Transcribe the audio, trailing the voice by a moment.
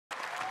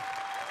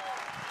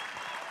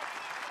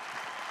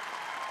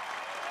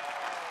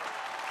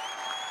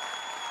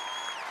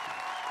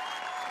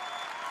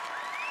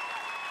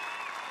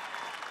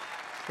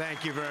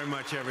Thank you very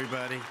much,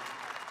 everybody.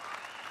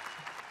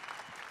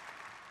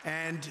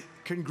 And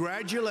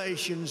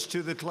congratulations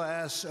to the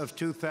class of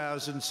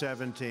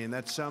 2017.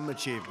 That's some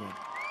achievement.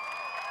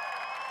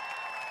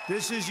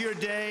 This is your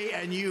day,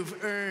 and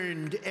you've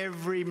earned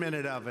every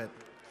minute of it.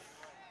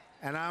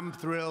 And I'm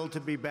thrilled to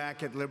be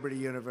back at Liberty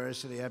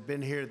University. I've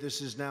been here, this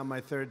is now my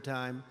third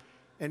time,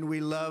 and we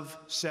love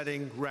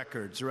setting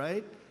records,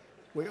 right?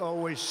 We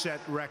always set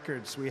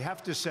records. We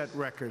have to set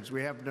records.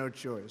 We have no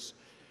choice.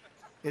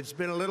 It's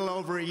been a little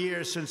over a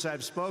year since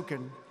I've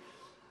spoken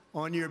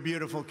on your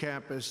beautiful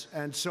campus,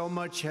 and so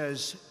much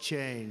has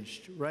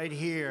changed. Right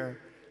here,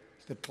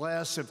 the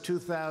class of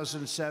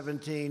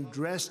 2017,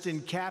 dressed in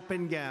cap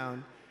and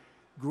gown,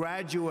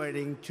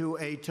 graduating to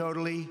a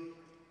totally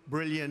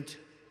brilliant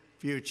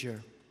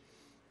future.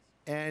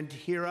 And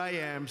here I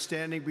am,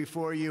 standing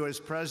before you as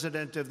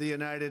President of the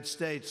United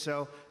States.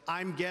 So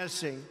I'm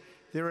guessing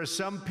there are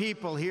some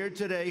people here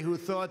today who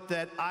thought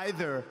that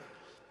either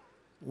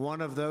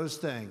one of those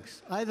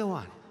things, either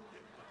one,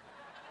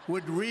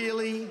 would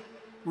really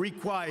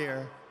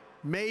require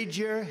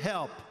major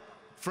help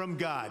from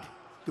God.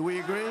 Do we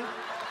agree?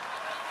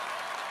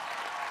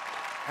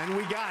 And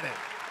we got it.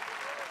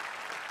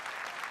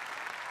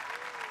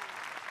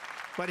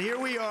 But here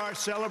we are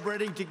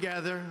celebrating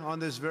together on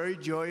this very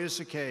joyous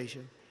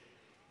occasion.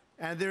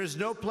 And there is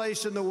no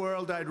place in the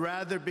world I'd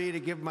rather be to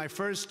give my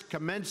first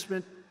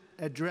commencement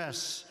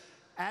address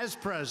as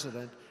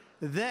president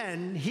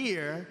than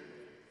here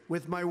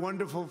with my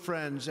wonderful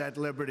friends at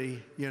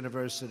Liberty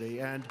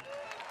University. And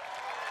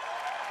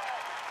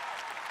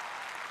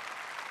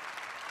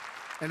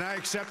I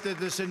accepted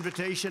this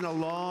invitation a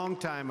long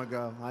time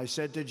ago. I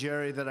said to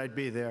Jerry that I'd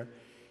be there.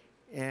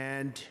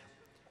 And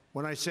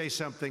when I say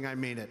something, I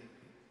mean it.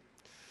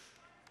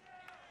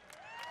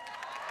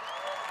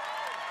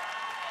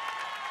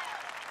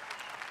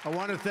 I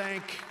want to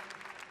thank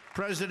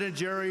President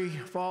Jerry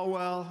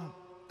Falwell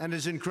and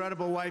his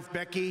incredible wife,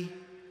 Becky.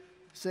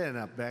 Stand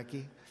up,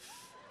 Becky.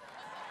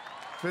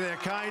 For their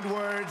kind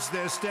words,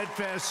 their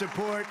steadfast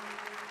support,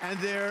 and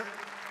their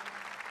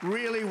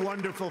really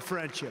wonderful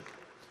friendship.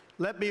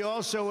 Let me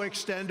also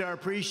extend our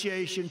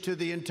appreciation to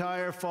the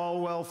entire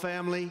Falwell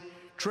family,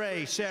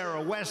 Trey,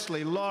 Sarah,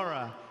 Wesley,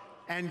 Laura,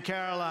 and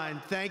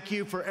Caroline. Thank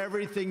you for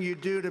everything you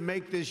do to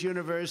make this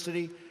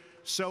university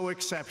so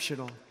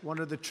exceptional. One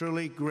of the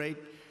truly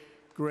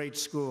great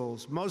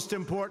schools. Most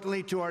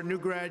importantly, to our new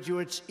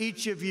graduates,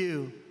 each of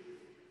you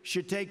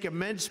should take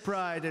immense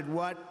pride in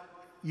what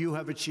you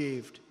have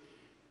achieved.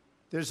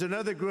 There's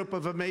another group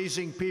of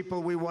amazing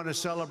people we want to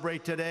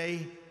celebrate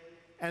today,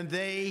 and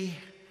they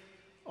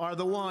are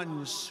the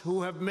ones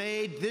who have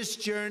made this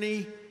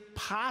journey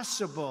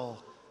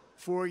possible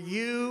for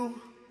you.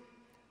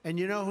 And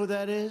you know who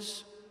that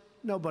is?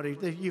 Nobody.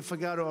 You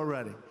forgot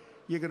already.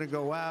 You're going to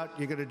go out.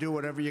 You're going to do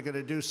whatever you're going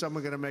to do. Some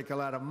are going to make a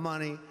lot of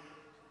money.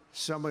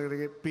 Some are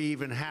going to be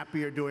even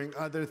happier doing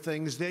other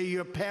things. They're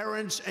your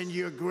parents and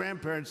your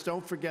grandparents.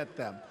 Don't forget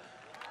them.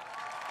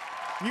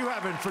 You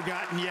haven't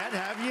forgotten yet,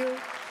 have you?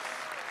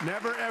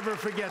 Never, ever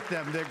forget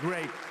them. They're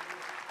great.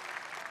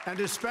 And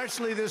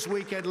especially this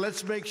weekend,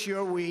 let's make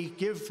sure we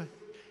give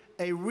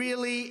a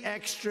really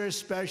extra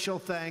special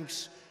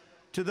thanks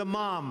to the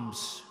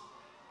moms.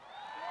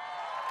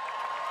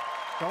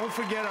 Don't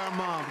forget our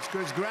moms,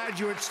 because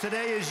graduates,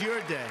 today is your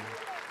day.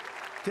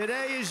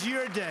 Today is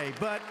your day.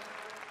 But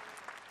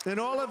in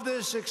all of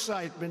this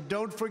excitement,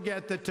 don't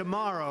forget that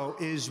tomorrow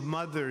is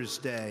Mother's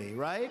Day,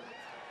 right?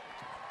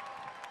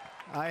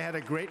 I had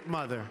a great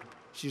mother.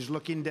 She's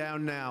looking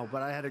down now,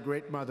 but I had a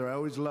great mother. I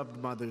always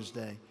loved Mother's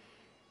Day.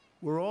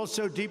 We're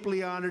also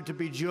deeply honored to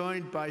be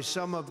joined by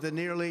some of the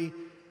nearly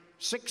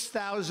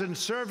 6,000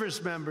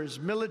 service members,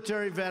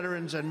 military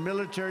veterans, and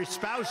military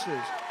spouses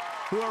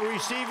who are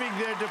receiving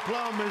their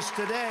diplomas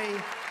today.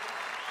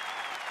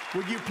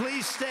 Would you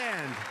please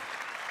stand?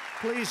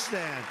 Please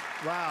stand.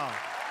 Wow.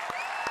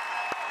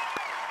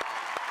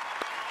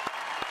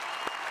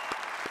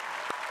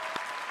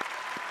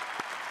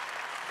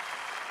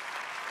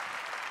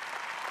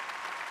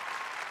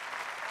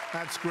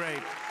 That's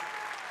great.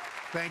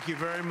 Thank you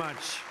very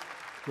much.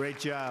 Great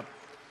job.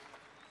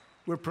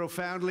 We're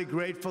profoundly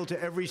grateful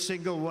to every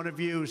single one of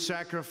you who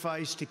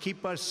sacrificed to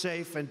keep us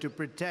safe and to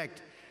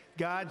protect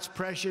God's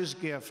precious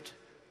gift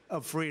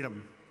of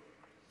freedom.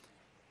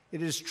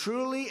 It is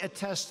truly a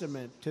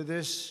testament to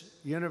this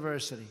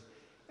university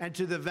and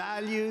to the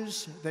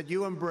values that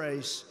you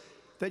embrace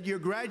that your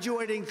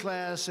graduating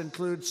class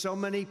includes so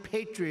many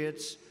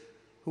patriots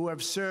who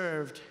have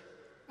served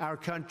our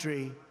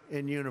country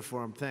in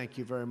uniform. Thank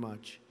you very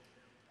much.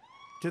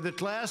 To the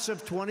class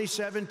of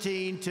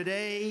 2017,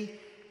 today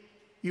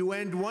you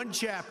end one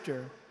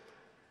chapter,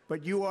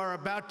 but you are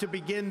about to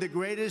begin the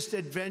greatest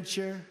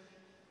adventure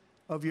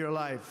of your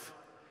life.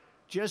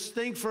 Just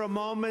think for a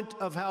moment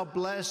of how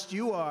blessed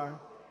you are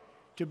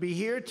to be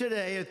here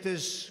today at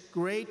this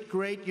great,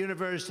 great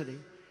university,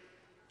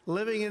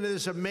 living in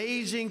this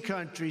amazing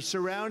country,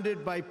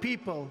 surrounded by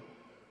people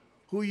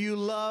who you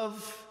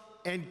love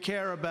and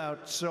care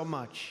about so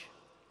much.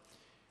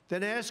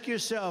 Then ask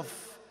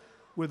yourself,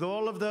 with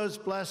all of those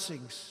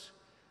blessings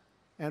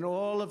and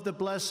all of the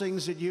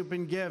blessings that you've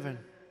been given,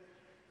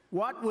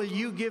 what will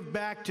you give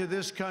back to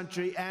this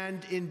country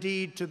and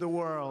indeed to the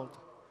world?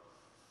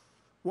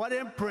 What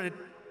imprint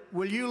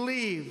will you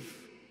leave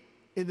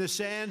in the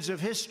sands of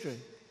history?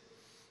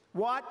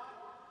 What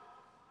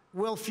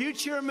will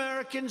future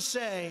Americans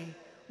say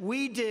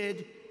we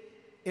did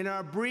in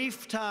our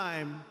brief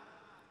time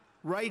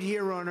right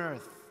here on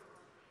Earth?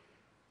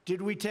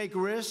 Did we take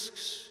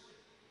risks?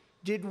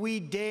 Did we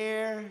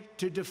dare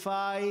to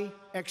defy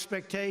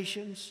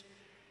expectations?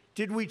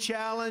 Did we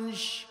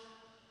challenge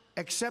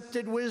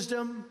accepted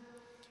wisdom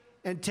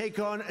and take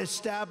on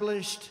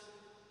established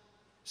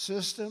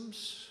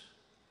systems?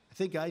 I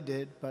think I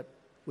did, but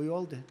we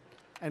all did,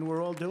 and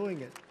we're all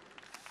doing it.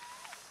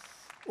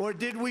 Or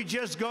did we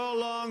just go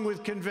along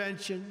with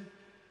convention,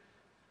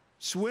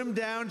 swim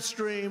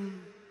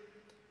downstream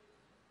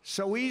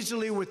so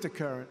easily with the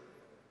current,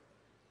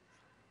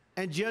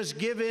 and just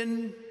give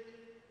in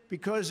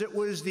because it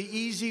was the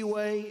easy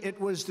way, it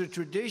was the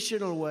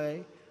traditional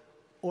way,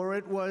 or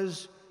it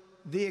was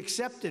the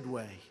accepted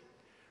way?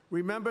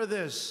 Remember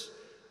this: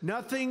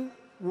 nothing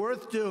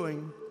worth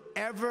doing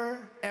ever,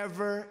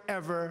 ever,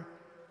 ever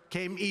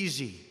came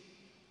easy.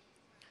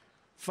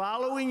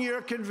 Following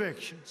your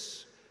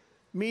convictions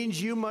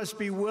means you must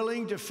be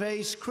willing to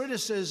face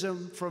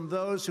criticism from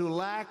those who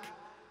lack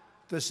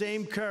the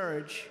same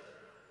courage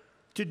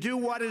to do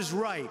what is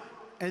right,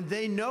 and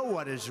they know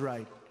what is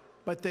right,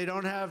 but they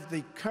don't have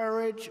the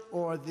courage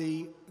or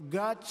the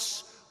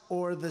guts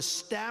or the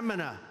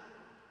stamina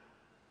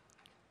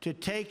to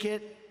take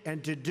it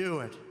and to do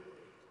it.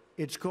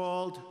 It's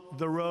called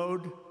the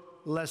road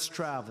less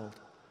traveled.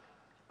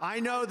 I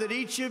know that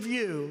each of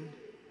you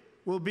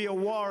will be a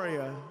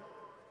warrior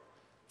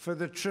for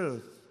the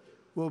truth,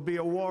 will be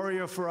a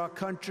warrior for our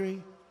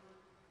country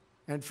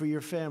and for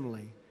your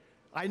family.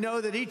 I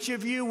know that each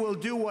of you will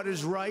do what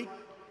is right,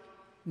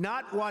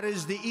 not what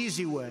is the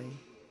easy way,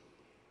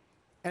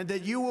 and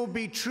that you will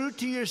be true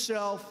to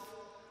yourself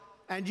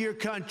and your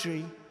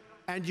country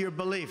and your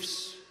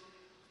beliefs.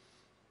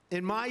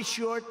 In my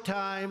short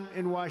time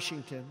in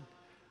Washington,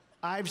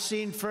 I've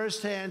seen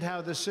firsthand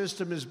how the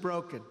system is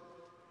broken.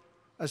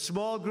 A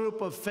small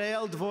group of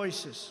failed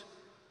voices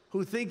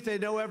who think they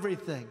know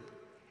everything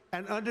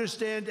and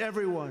understand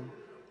everyone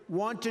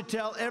want to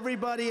tell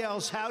everybody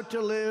else how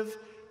to live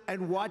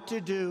and what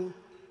to do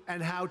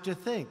and how to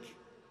think.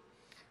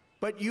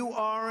 But you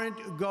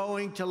aren't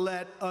going to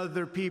let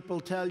other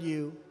people tell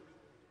you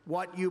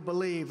what you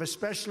believe,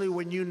 especially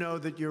when you know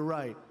that you're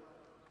right.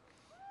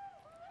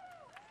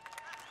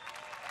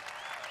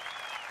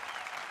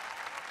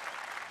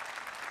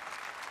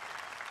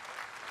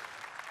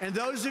 And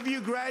those of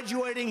you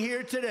graduating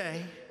here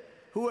today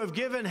who have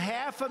given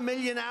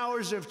 500,000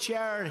 hours of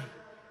charity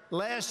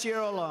last year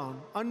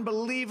alone,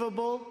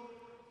 unbelievable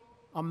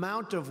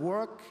amount of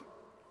work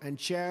and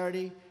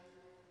charity,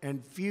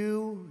 and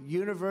few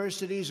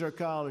universities or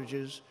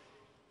colleges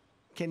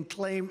can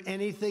claim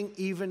anything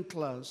even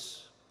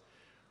close.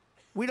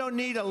 We don't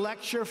need a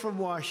lecture from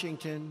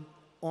Washington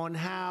on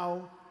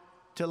how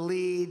to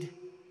lead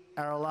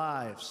our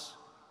lives.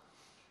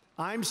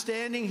 I'm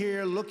standing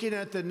here looking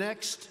at the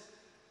next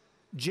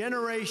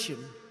generation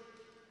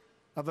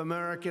of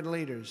American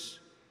leaders.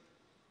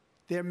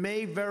 There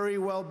may very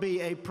well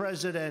be a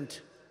president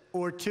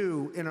or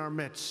two in our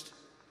midst.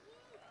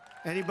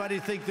 Anybody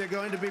think they're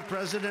going to be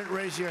president?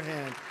 Raise your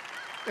hand.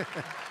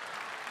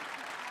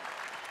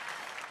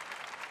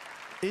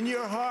 In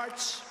your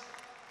hearts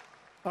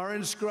are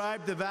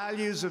inscribed the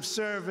values of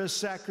service,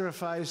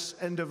 sacrifice,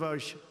 and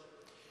devotion.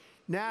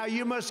 Now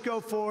you must go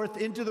forth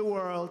into the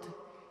world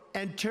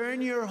and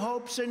turn your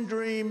hopes and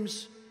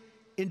dreams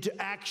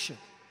into action.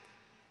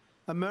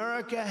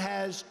 America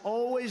has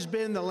always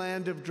been the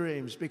land of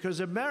dreams because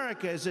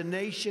America is a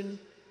nation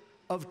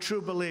of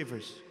true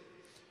believers.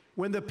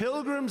 When the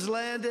Pilgrims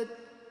landed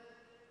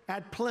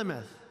at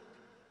Plymouth,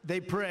 they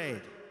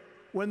prayed.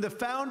 When the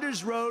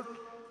founders wrote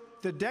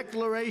the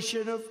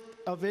Declaration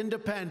of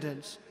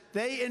Independence,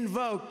 they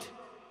invoked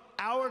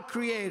our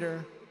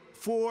Creator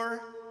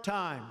 4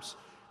 times.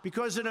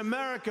 Because in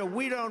America,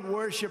 we don't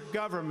worship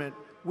government,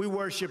 we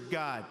worship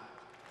God.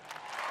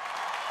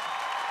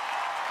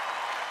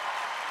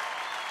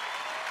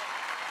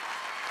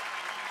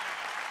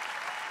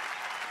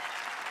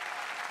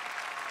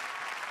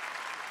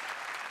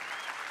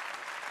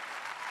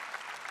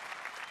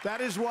 That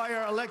is why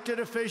our elected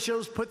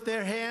officials put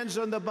their hands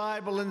on the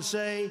Bible and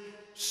say,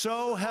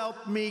 "So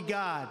help me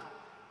God,"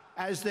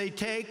 as they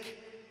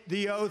take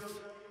the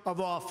oath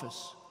of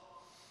office.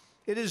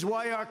 It is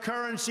why our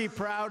currency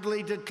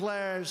proudly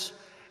declares,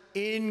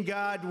 "In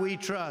God we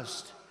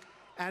trust."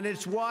 And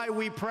it's why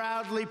we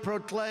proudly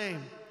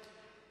proclaim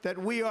that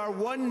we are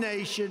one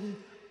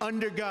nation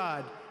under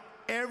God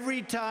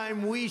every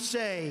time we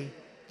say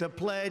the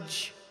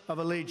Pledge of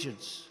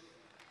Allegiance.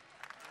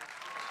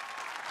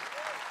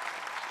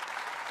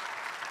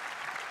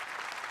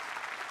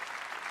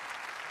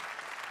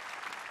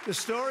 The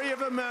story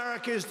of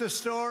America is the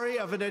story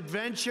of an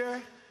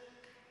adventure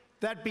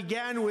that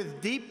began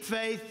with deep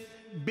faith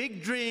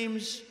big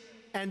dreams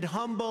and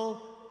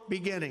humble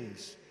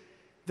beginnings.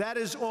 That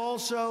is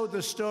also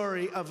the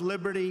story of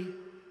Liberty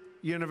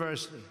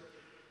University.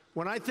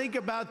 When I think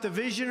about the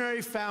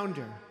visionary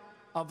founder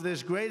of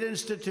this great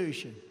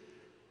institution,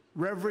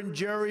 Reverend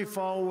Jerry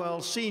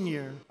Falwell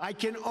Sr., I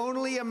can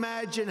only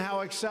imagine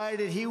how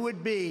excited he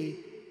would be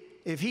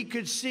if he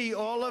could see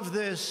all of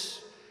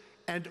this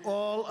and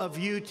all of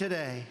you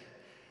today,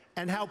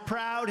 and how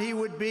proud he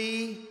would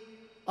be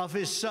of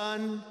his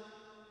son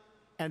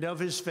and of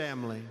his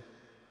family.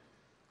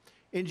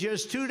 In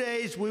just 2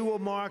 days, we will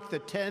mark the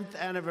 10th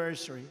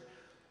anniversary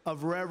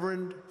of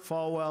Reverend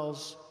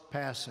Falwell's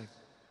passing.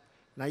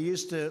 And I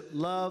used to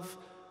love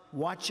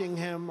watching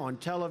him on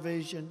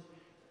television,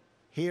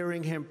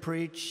 hearing him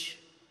preach.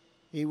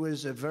 He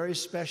was a very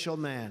special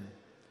man.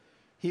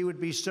 He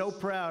would be so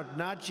proud,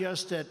 not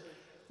just at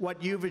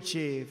what you've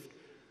achieved,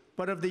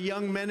 but of the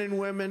young men and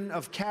women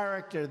of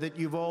character that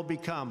you've all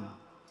become.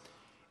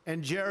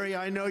 And Jerry,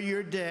 I know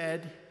your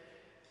dad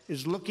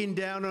is looking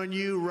down on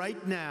you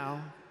right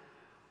now,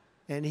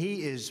 and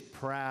he is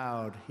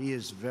proud. He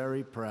is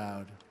very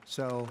proud.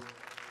 So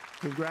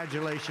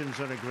congratulations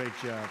on a great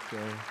job,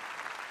 Jerry.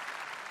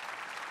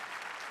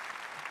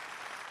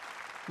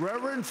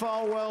 Reverend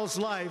Falwell's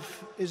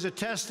life is a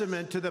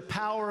testament to the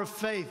power of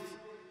faith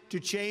to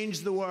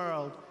change the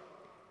world.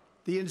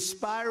 The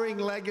inspiring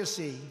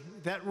legacy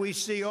that we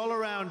see all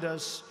around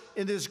us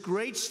in this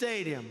great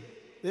stadium.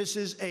 This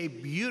is a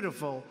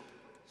beautiful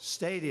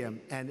stadium,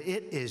 and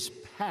it is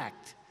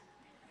packed.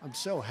 I'm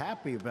so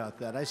happy about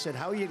that. I said,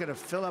 how are you going to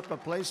fill up a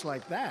place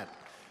like that?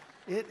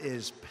 It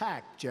is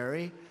packed,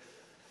 Jerry.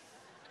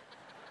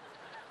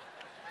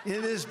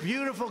 In this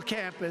beautiful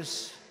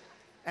campus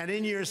and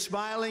in your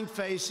smiling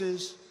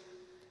faces,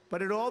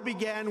 but it all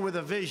began with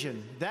a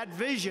vision. That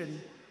vision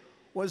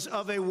was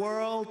of a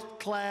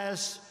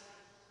world-class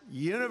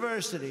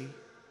university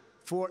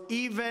for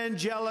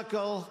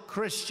evangelical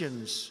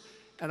Christians.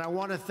 And I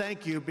want to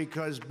thank you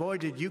because, boy,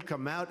 did you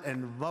come out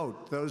and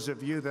vote, those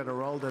of you that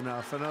are old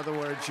enough. In other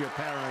words, your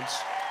parents.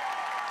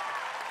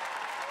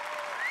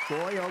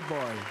 Boy, oh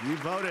boy, you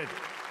voted.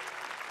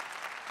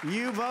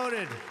 You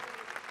voted.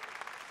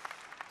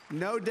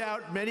 No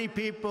doubt many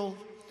people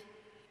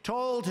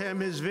told him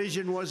his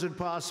vision wasn't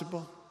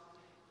possible.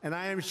 And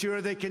I am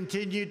sure they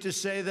continued to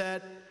say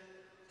that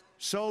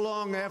so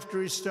long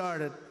after he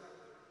started,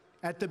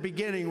 at the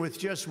beginning with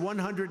just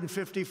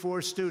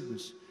 154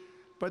 students.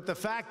 But the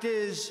fact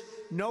is,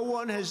 no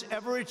one has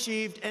ever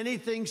achieved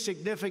anything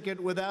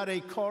significant without a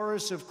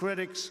chorus of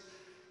critics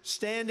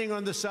standing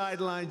on the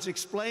sidelines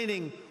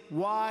explaining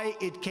why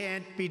it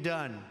can't be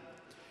done.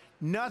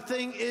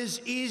 Nothing is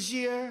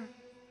easier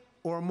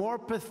or more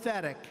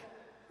pathetic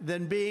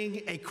than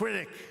being a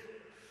critic,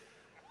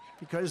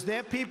 because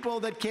they're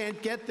people that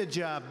can't get the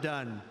job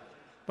done.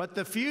 But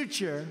the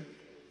future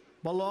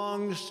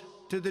belongs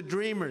to the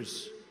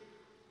dreamers,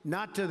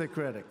 not to the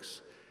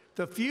critics.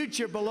 The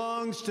future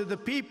belongs to the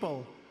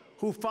people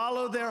who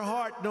follow their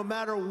heart no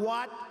matter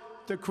what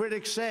the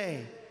critics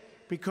say,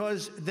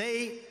 because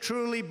they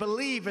truly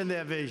believe in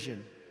their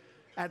vision.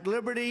 At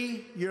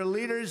Liberty, your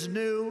leaders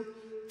knew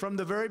from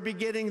the very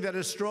beginning that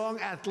a strong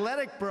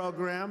athletic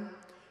program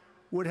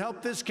would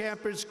help this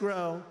campus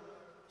grow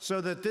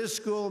so that this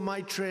school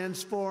might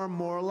transform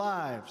more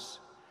lives.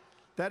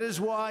 That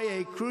is why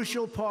a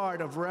crucial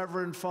part of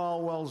Reverend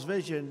Falwell's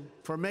vision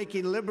for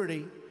making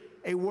Liberty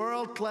a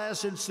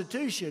world-class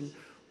institution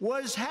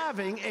was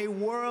having a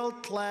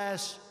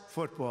world-class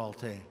football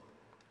team,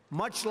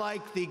 much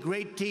like the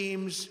great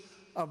teams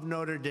of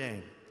Notre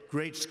Dame.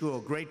 Great school,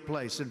 great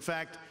place. In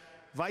fact,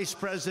 Vice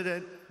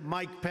President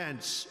Mike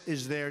Pence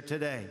is there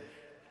today,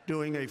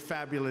 doing a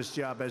fabulous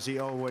job, as he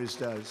always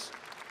does.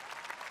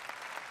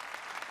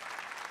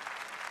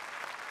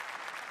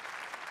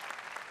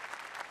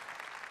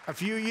 A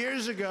few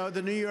years ago,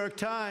 the New York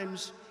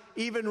Times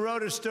even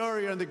wrote a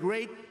story on the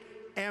great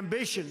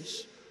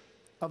ambitions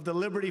of the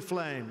Liberty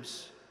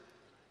Flames.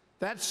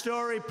 That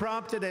story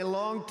prompted a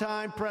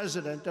longtime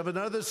president of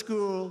another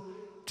school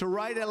to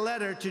write a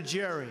letter to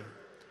Jerry.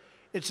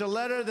 It's a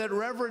letter that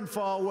Reverend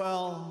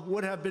Falwell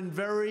would have been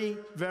very,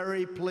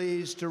 very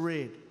pleased to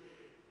read.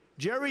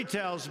 Jerry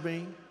tells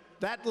me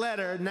that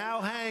letter now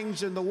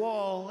hangs in the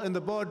wall in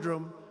the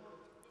boardroom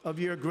of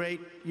your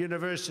great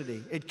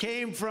university. It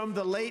came from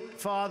the late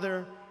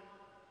Father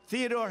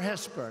Theodore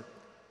Hesburgh,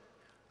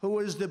 who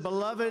was the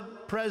beloved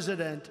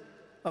president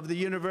of the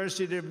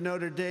University of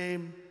Notre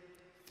Dame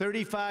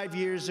 35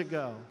 years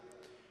ago.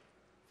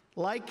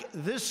 Like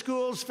this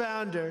school's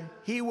founder,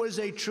 he was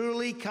a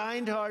truly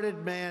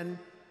kind-hearted man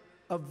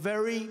of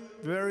very,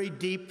 very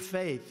deep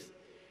faith.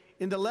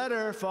 In the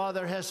letter,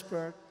 Father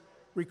Hesburgh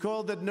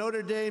recalled that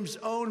Notre Dame's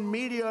own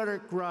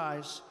meteoric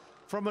rise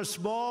from a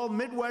small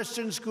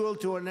Midwestern school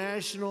to a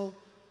national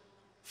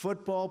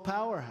football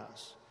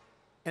powerhouse.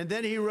 And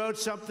then he wrote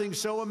something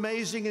so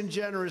amazing and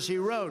generous. He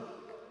wrote,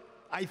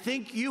 "I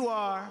think you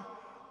are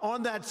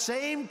on that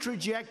same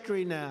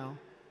trajectory now,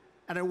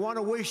 and I want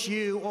to wish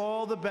you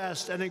all the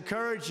best and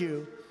encourage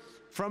you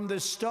from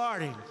the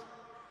starting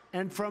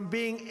and from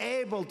being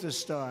able to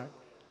start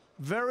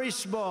very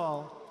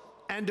small,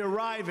 and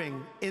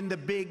arriving in the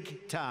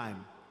big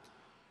time.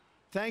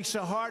 Thanks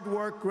to hard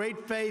work,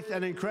 great faith,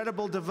 and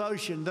incredible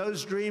devotion,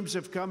 those dreams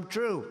have come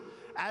true.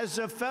 As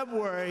of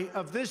February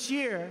of this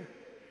year,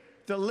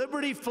 the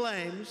Liberty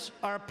Flames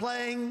are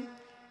playing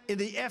in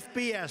the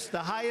FBS, the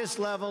highest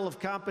level of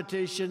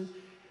competition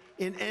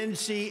in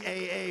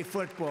NCAA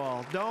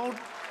football. Don't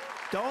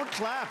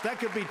clap. That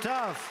could be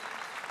tough.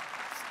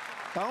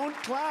 Don't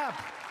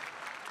clap.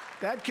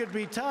 That could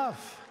be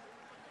tough.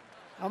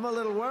 I'm a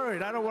little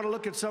worried. I don't want to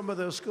look at some of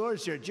those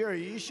scores here.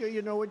 Jerry, are you sure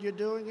you know what you're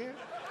doing here?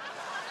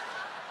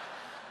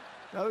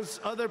 Those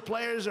other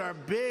players are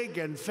big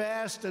and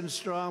fast and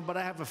strong, but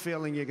I have a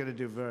feeling you're going to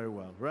do very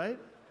well, right?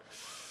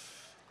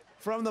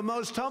 From the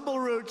most humble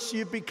roots,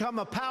 you've become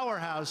a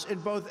powerhouse in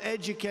both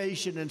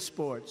education and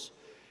sports.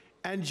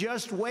 And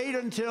just wait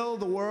until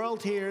the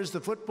world hears the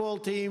football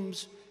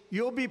teams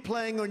you'll be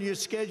playing on your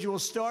schedule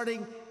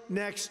starting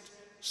next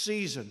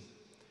season.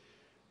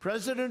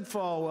 President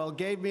Falwell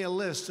gave me a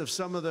list of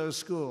some of those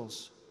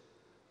schools,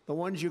 the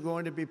ones you're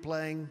going to be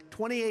playing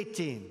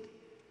 2018.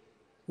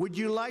 Would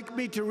you like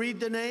me to read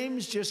the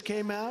names? Just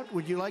came out.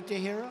 Would you like to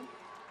hear them?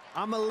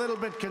 I'm a little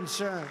bit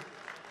concerned.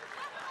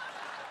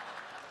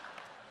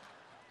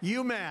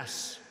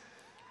 UMass,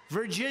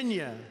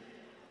 Virginia,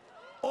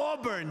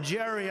 Auburn.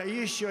 Jerry, are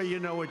you sure you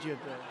know what you're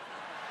doing?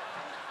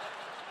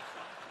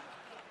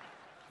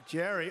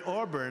 Jerry,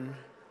 Auburn.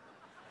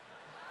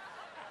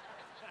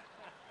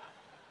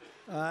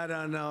 I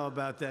don't know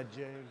about that,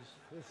 James.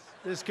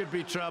 This could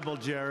be trouble,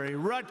 Jerry.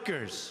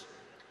 Rutgers,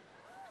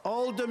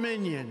 Old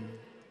Dominion,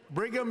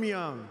 Brigham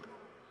Young,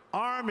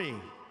 Army.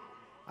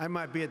 I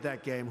might be at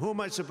that game. Who am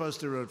I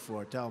supposed to root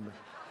for? Tell me.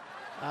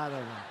 I don't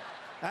know.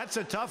 That's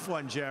a tough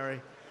one,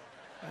 Jerry.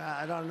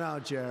 I don't know,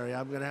 Jerry.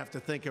 I'm going to have to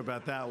think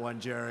about that one,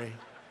 Jerry.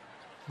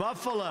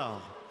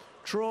 Buffalo,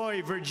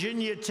 Troy,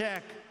 Virginia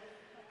Tech.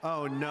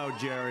 Oh, no,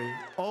 Jerry.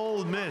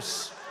 Ole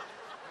Miss.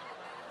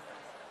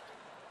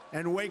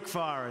 And Wake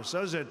Forest.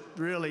 Those are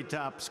really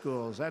top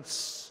schools.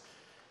 That's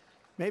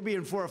maybe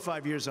in 4 or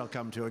 5 years I'll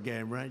come to a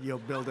game, right? You'll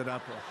build it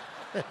up.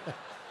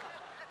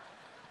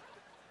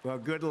 Well,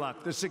 good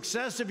luck. The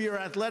success of your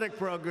athletic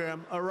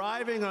program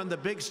arriving on the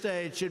big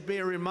stage should be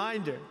a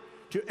reminder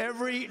to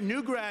every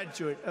new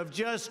graduate of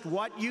just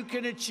what you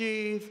can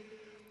achieve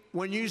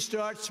when you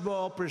start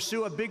small,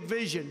 pursue a big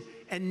vision,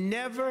 and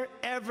never,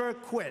 ever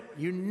quit.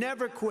 You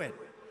never quit.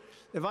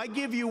 If I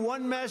give you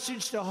one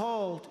message to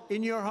hold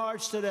in your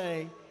hearts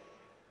today,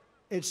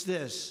 it's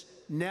this: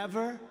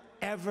 never,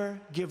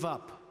 ever give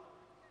up.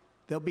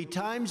 There'll be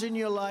times in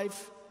your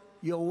life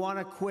you'll want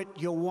to quit,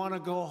 you'll want to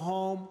go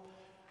home.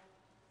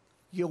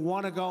 You'll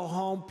want to go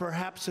home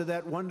perhaps to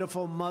that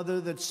wonderful mother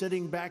that's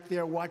sitting back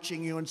there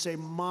watching you and say,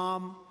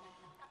 Mom,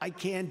 I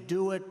can't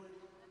do it.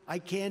 I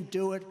can't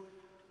do it.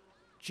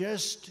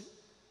 Just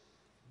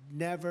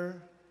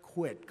never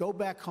quit. Go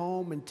back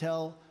home and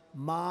tell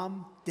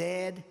Mom,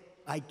 Dad,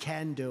 I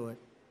can do it.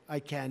 I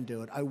can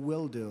do it. I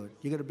will do it.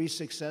 You're going to be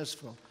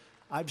successful.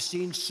 I've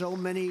seen so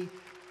many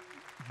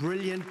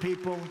brilliant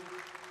people.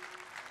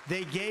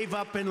 They gave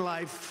up in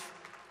life.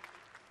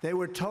 They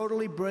were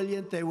totally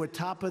brilliant. They were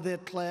top of their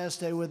class.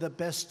 They were the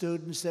best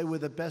students. They were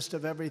the best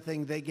of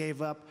everything. They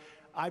gave up.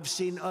 I've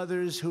seen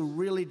others who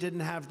really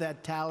didn't have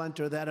that talent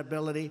or that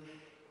ability,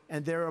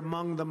 and they're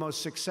among the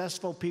most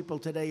successful people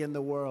today in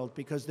the world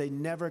because they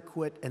never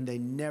quit and they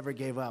never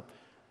gave up.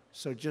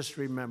 So just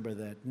remember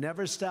that.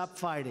 Never stop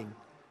fighting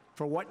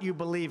for what you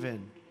believe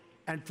in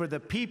and for the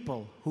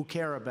people who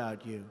care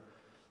about you.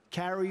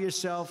 Carry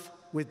yourself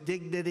with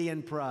dignity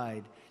and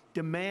pride.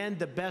 Demand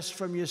the best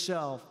from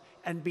yourself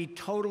and be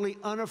totally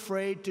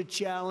unafraid to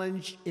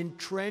challenge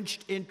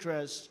entrenched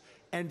interests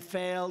and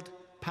failed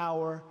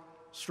power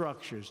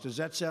structures. Does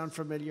that sound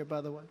familiar, by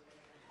the way?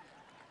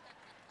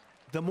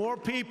 The more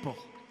people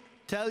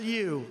tell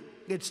you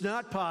it's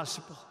not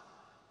possible,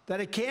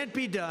 that it can't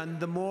be done,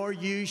 the more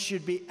you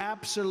should be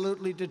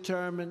absolutely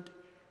determined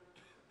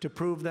to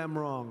prove them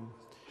wrong.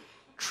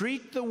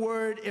 Treat the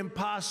word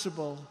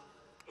impossible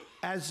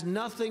as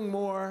nothing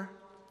more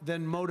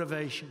than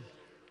motivation.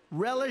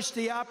 Relish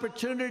the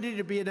opportunity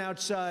to be an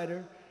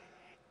outsider.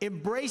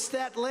 Embrace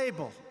that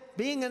label.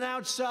 Being an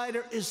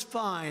outsider is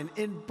fine.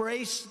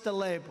 Embrace the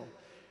label,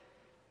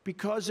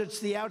 because it's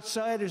the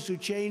outsiders who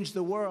change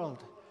the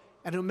world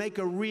and who make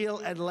a real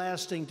and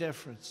lasting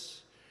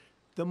difference.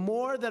 The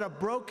more that a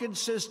broken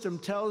system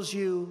tells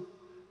you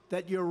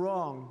that you're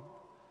wrong,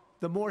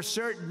 the more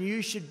certain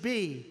you should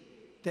be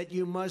that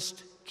you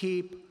must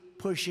keep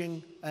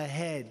pushing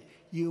ahead.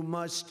 You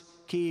must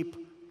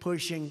keep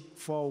pushing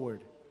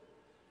forward.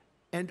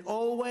 And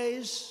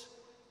always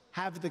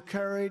have the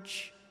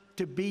courage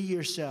to be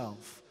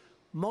yourself.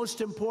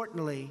 Most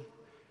importantly,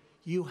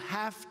 you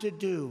have to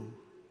do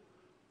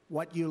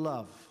what you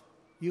love.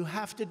 You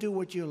have to do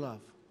what you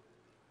love.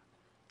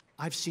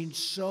 I've seen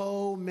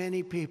so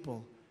many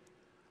people,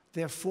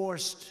 they're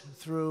forced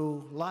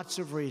through lots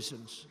of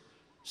reasons,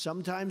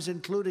 sometimes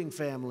including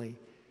family,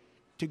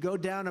 to go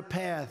down a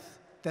path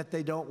that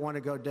they don't want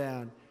to go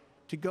down,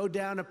 to go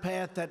down a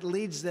path that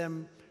leads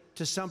them to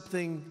to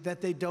something that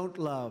they don't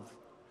love,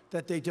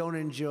 that they don't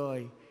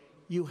enjoy.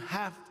 You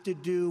have to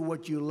do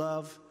what you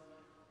love,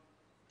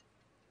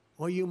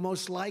 or you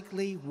most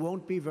likely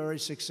won't be very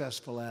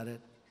successful at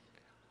it.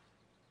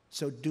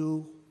 So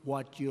do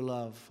what you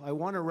love. I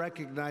want to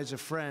recognize a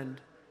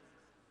friend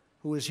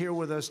who is here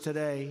with us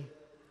today,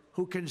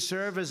 who can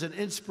serve as an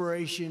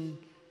inspiration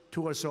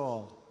to us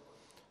all.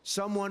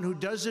 Someone who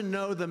doesn't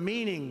know the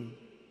meaning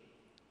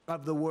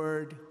of the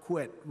word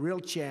quit.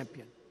 Real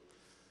champion.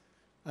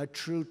 A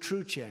true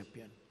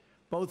champion.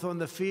 Both on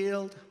the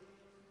field,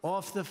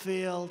 off the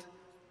field.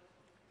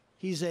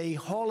 He's a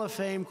Hall of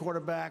Fame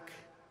quarterback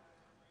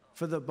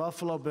for the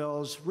Buffalo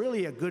Bills.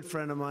 Really a good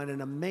friend of mine, an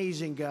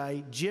amazing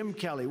guy. Jim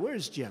Kelly.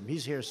 Where's Jim?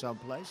 He's here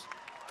someplace.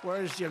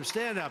 Where's Jim?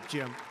 Stand up,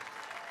 Jim.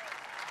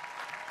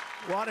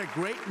 What a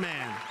great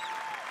man.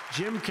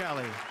 Jim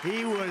Kelly.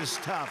 He was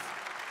tough.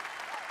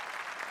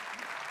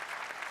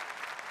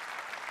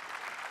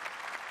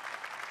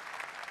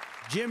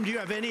 Jim, do you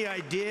have any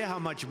idea how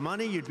much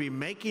money you'd be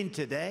making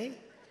today?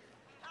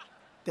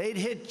 They'd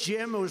hit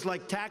Jim, it was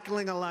like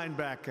tackling a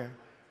linebacker.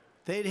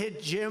 They'd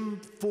hit Jim,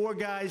 4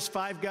 guys,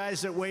 5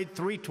 guys that weighed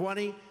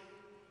 320,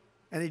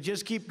 and he'd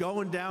just keep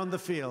going down the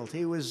field.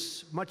 He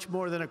was much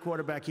more than a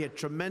quarterback. He had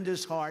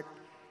tremendous heart,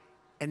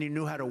 and he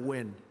knew how to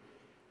win.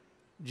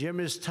 Jim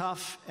is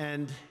tough,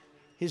 and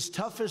his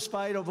toughest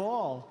fight of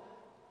all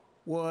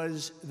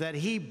was that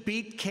he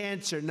beat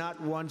cancer not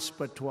once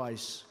but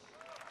twice.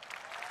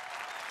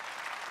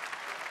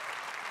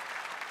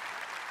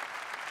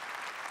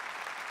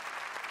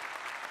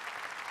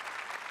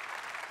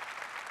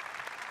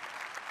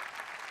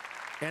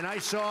 And I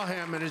saw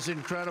him and his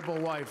incredible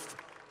wife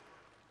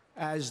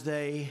as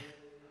they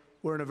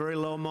were in a very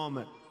low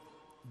moment.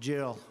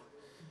 Jill,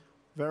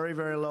 very,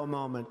 very low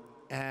moment.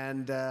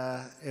 And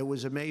it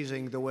was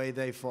amazing the way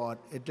they fought.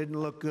 It didn't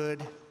look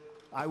good.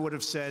 I would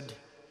have said,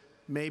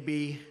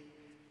 maybe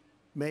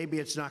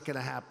it's not going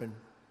to happen.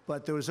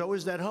 But there was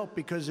always that hope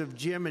because of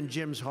Jim and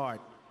Jim's heart.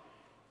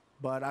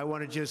 But I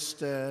want to just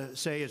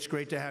say it's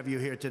great to have you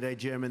here today,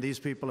 Jim, and these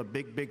people are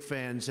big, big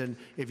fans. And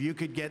if you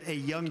could get a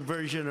young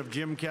version of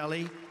Jim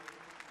Kelly,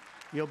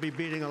 you'll be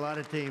beating a lot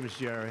of teams,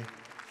 Jerry.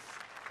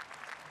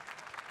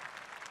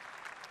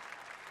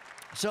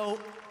 So,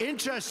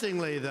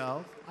 interestingly,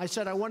 though, I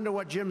said, I wonder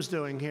what Jim's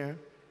doing here.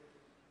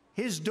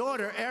 His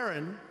daughter,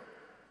 Erin,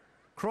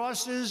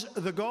 crosses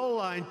the goal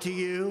line to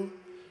you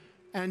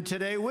and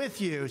today with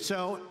you.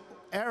 So,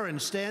 Erin,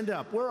 stand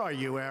up. Where are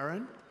you,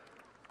 Erin?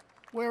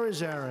 Where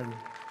is Erin?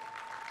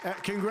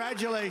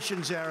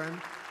 Congratulations, Erin.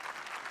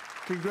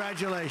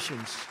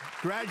 Congratulations.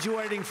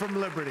 Graduating from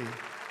Liberty.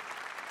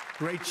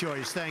 Great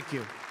choice. Thank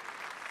you.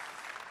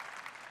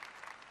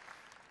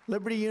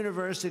 Liberty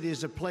University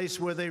is a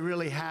place where they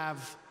really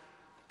have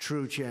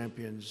true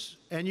champions.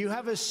 And you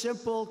have a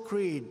simple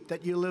creed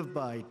that you live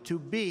by, to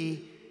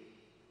be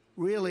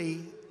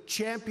really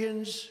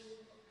champions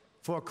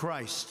for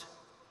Christ.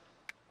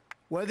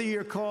 Whether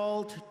you're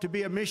called to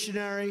be a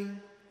missionary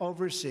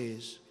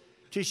overseas,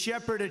 to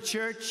shepherd a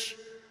church,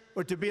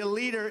 or to be a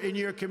leader in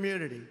your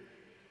community,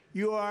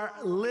 you are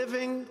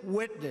living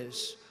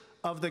witness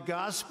of the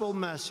gospel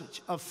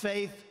message of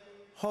faith,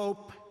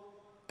 hope,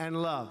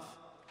 and love.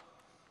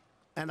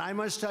 And I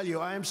must tell you,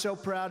 I am so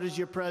proud as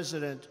your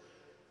president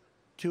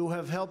to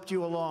have helped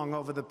you along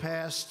over the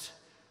past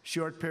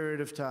short period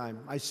of time.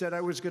 I said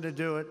I was going to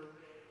do it,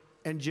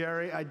 and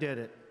Jerry, I did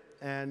it.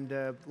 And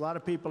a lot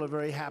of people are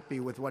very happy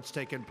with what's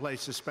taken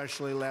place,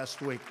 especially last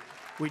week.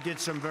 We did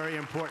some very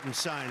important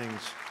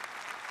signings.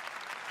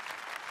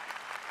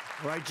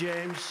 Right,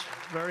 James?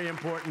 Very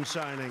important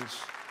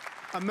signings.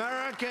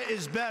 America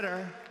is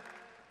better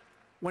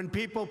when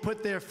people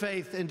put their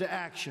faith into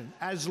action.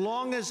 As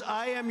long as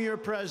I am your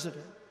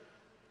president,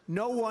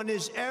 no one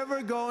is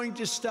ever going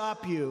to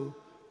stop you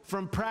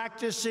from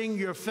practicing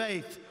your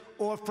faith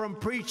or from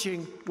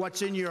preaching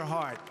what's in your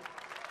heart.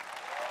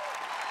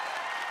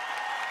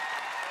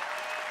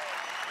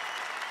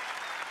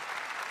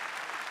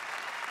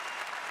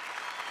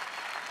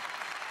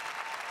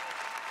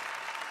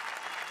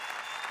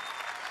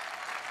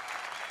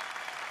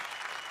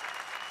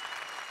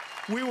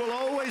 We will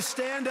always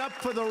stand up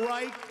for the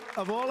right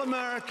of all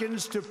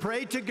Americans to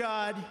pray to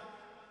God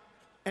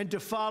and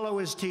to follow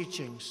his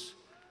teachings.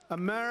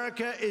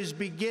 America is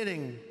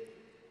beginning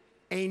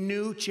a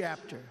new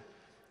chapter.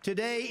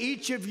 Today,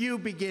 each of you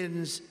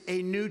begins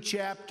a new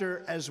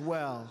chapter as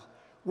well.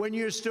 When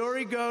your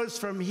story goes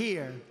from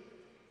here,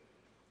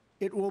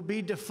 it will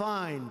be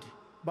defined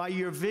by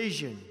your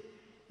vision,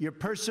 your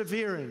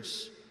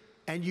perseverance,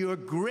 and your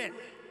grit.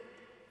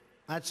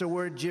 That's a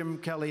word Jim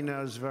Kelly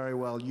knows very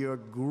well, your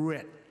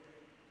grit.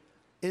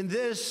 In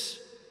this,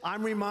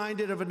 I'm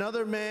reminded of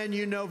another man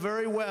you know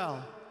very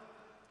well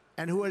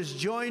and who has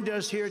joined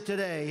us here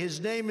today. His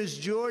name is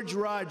George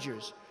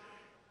Rogers,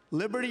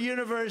 Liberty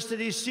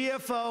University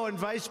CFO and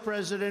Vice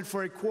President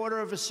for a quarter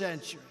of a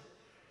century.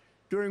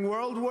 During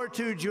World War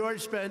II,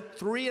 George spent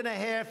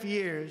 3.5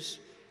 years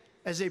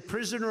as a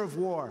prisoner of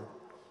war.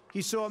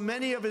 He saw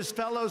many of his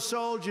fellow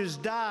soldiers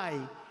die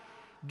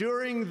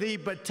during the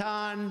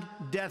Bataan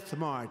Death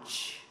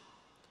March.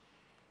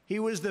 He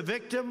was the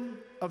victim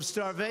of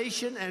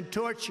starvation and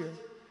torture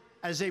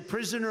as a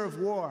prisoner of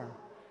war.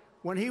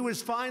 When he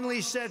was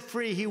finally set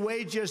free, he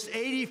weighed just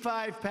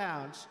 85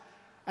 pounds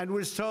and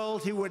was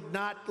told he would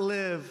not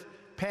live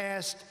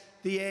past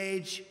the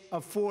age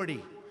of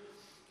 40.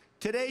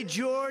 Today,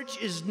 George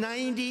is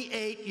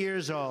 98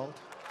 years old.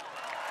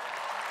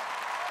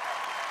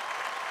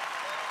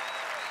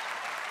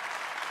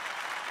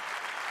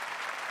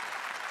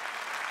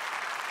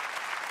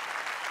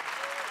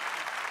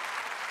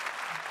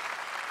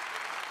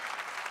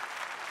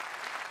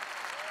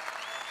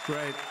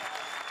 Great.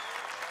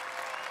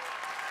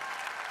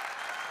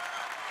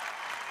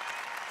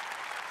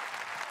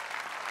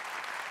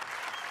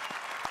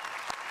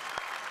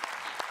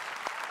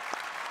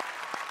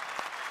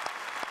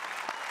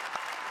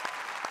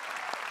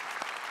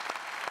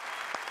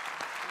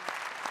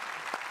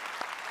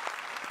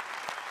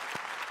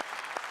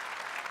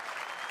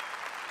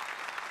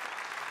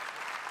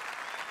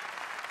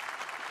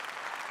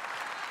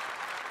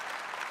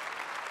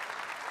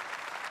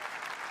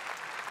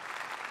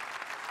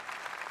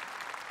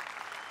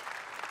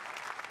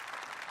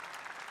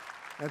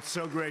 That's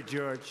so great,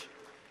 George.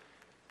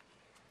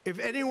 If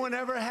anyone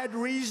ever had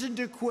reason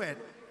to quit,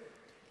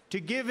 to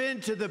give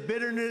in to the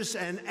bitterness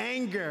and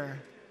anger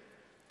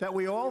that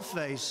we all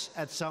face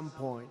at some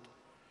point,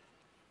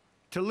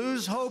 to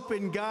lose hope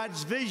in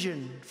God's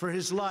vision for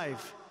his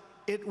life,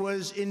 it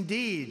was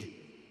indeed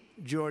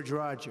George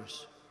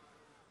Rogers.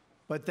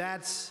 But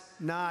that's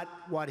not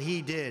what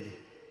he did.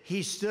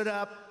 He stood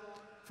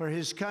up for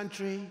his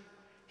country.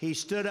 He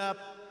stood up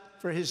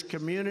for his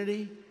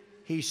community.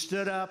 He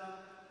stood up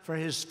for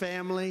his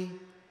family,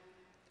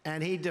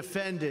 and he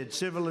defended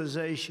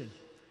civilization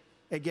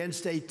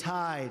against a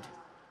tide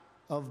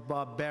of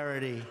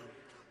barbarity,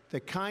 the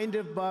kind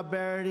of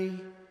barbarity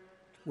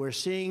we're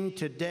seeing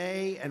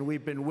today and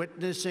we've been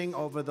witnessing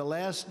over the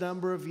last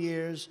number of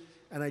years.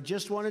 And I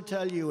just want to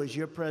tell you, as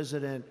your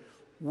president,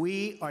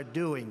 we are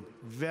doing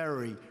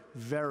very,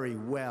 very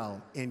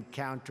well in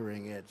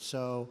countering it.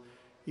 So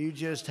you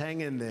just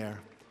hang in there.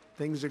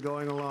 Things are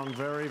going along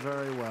very,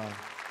 very well.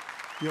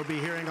 You'll be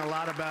hearing a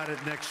lot about it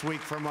next week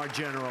from our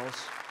generals.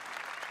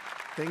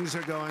 Things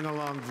are going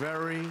along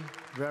very,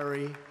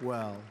 very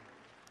well.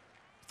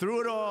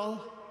 Through it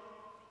all,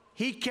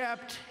 he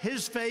kept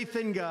his faith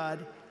in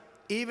God,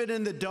 even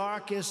in the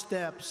darkest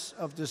depths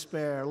of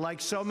despair. Like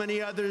so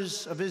many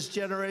others of his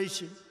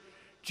generation,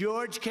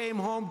 George came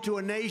home to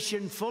a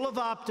nation full of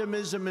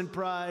optimism and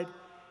pride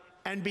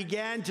and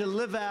began to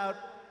live out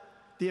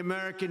the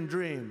American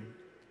dream.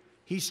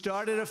 He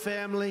started a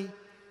family.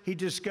 He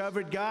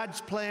discovered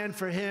God's plan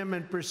for him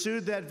and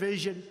pursued that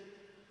vision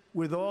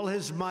with all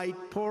his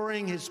might,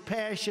 pouring his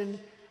passion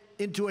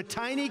into a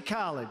tiny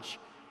college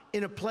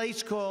in a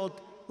place called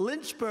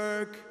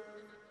Lynchburg,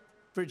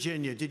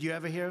 Virginia. Did you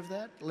ever hear of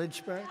that?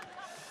 Lynchburg?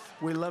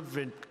 We love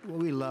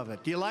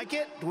it. Do you like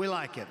it? We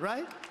like it,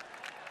 right?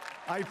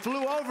 I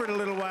flew over it a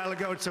little while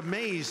ago. It's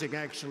amazing,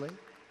 actually.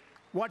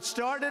 What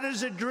started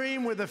as a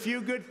dream with a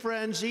few good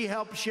friends, he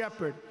helped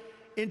shepherd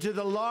into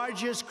the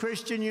largest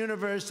Christian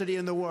university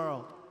in the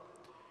world.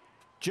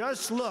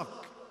 Just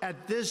look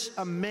at this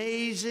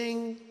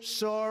amazing,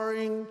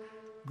 soaring,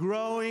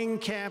 growing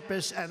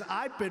campus, and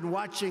I've been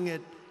watching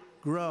it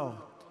grow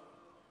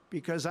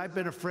because I've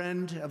been a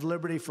friend of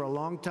Liberty for a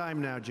long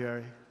time now,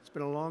 Jerry. It's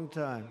been a long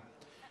time.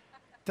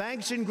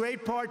 Thanks in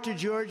great part to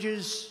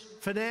George's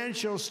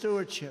financial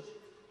stewardship.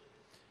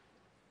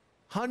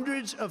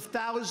 Hundreds of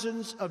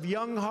thousands of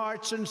young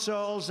hearts and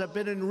souls have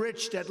been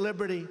enriched at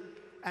Liberty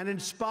and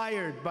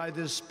inspired by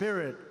the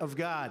Spirit of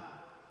God.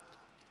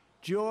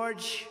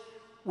 George,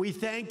 we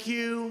thank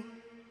you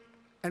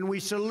and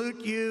we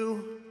salute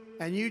you,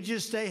 and you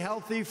just stay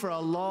healthy for a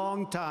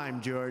long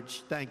time,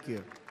 George. Thank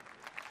you.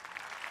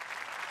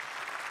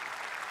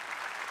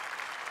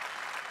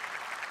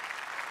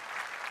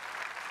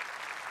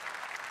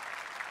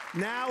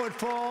 Now it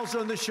falls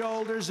on the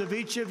shoulders of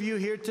each of you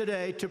here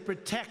today to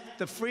protect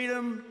the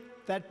freedom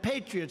that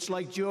patriots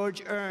like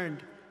George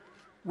earned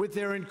with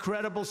their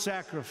incredible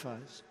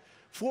sacrifice.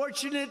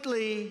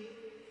 Fortunately,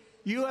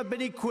 you have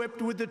been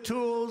equipped with the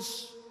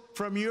tools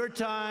from your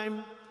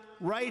time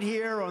right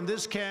here on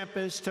this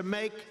campus to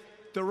make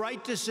the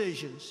right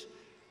decisions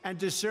and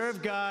to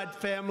serve God,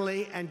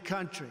 family, and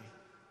country.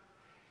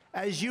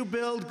 As you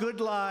build good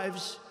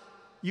lives,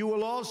 you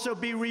will also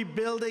be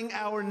rebuilding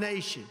our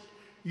nation.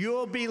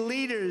 You'll be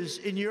leaders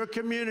in your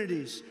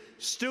communities,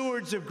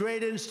 stewards of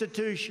great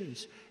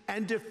institutions,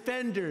 and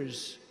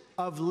defenders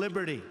of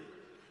liberty.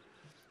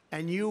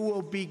 And you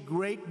will be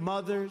great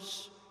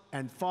mothers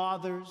and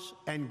fathers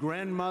and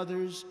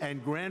grandmothers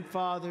and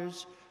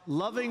grandfathers,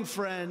 loving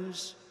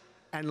friends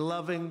and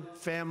loving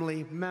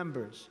family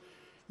members.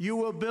 You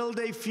will build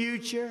a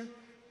future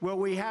where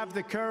we have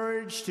the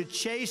courage to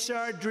chase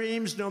our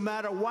dreams no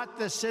matter what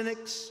the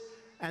cynics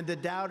and the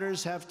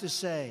doubters have to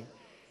say.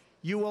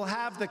 You will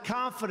have the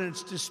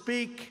confidence to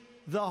speak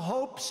the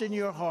hopes in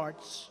your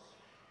hearts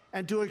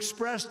and to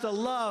express the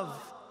love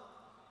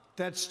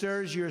that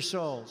stirs your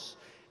souls.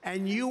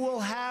 and you will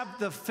have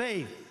the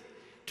faith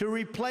to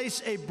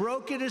replace a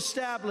broken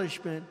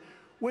establishment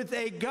with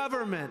a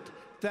government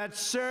that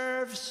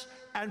serves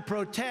and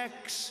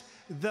protects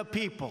the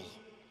people.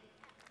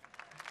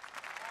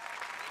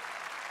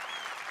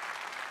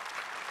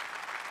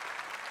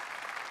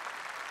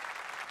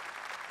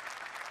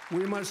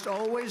 We must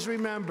always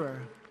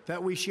remember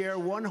that we share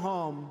one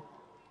home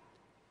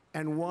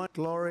and one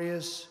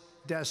glorious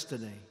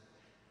destiny.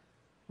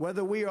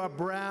 Whether we are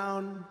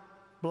brown,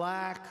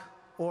 black,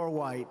 or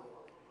white,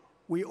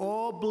 we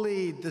all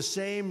bleed the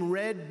same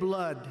red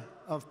blood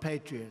of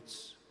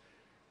patriots.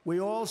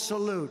 We all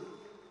salute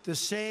the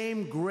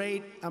same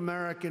great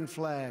American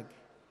flag,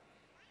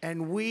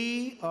 and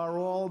we are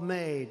all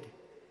made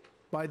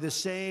by the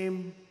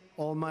same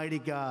Almighty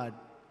God.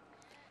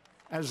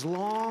 As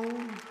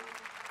long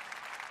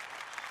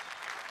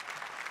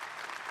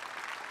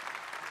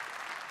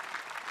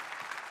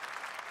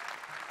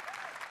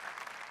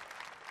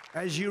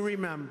as you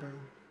remember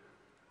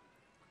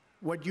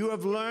what you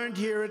have learned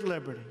here at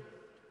Liberty,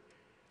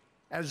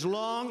 as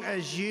long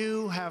as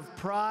you have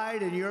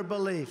pride in your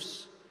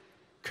beliefs,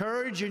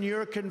 courage in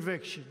your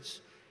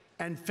convictions,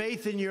 and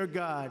faith in your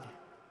God,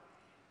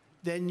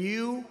 then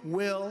you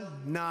will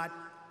not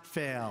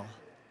fail.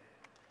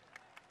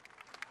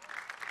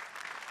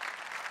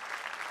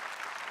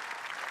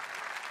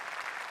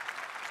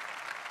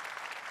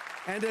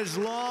 And as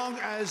long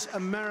as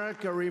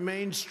America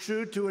remains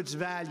true to its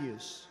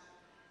values,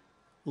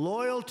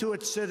 loyal to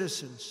its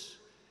citizens,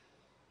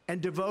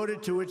 and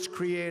devoted to its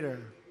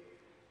Creator,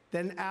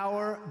 then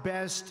our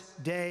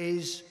best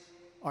days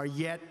are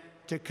yet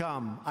to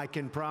come. I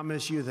can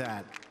promise you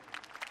that.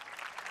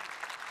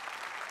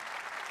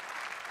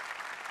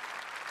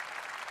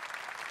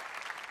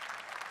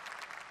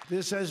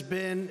 This has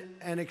been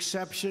an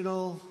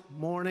exceptional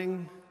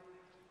morning.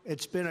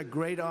 It's been a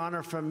great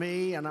honor for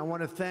me, and I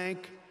want to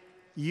thank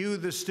you,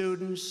 the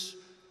students.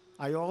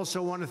 I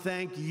also want to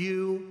thank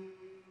you,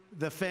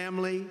 the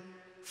family,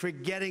 for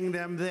getting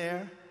them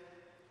there.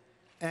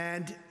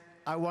 And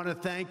I want to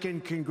thank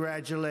and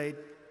congratulate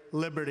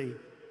Liberty.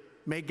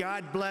 May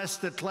God bless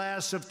the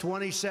class of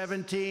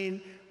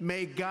 2017.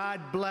 May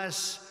God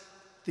bless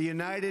the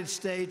United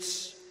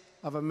States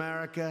of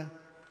America.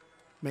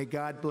 May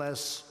God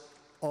bless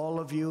all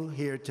of you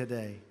here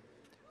today.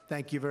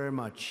 Thank you very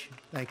much.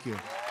 Thank you.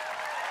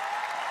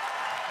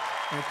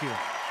 Thank you.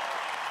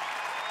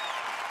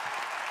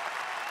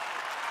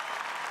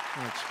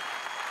 Thanks.